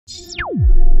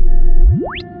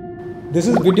This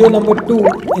is video number 2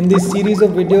 in this series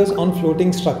of videos on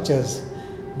floating structures.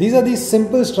 These are the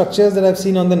simple structures that I've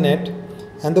seen on the net,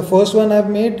 and the first one I've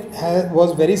made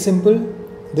was very simple.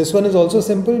 This one is also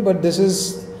simple, but this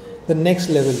is the next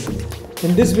level.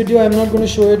 In this video I'm not going to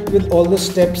show it with all the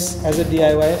steps as a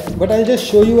DIY, but I'll just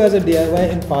show you as a DIY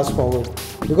in fast forward,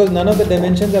 because none of the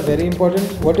dimensions are very important.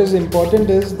 What is important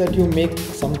is that you make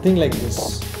something like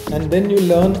this, and then you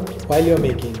learn while you're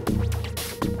making.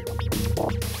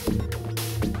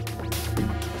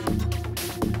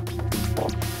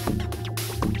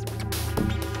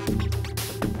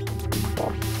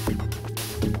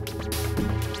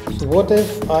 So what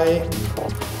if I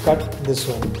cut this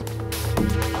one?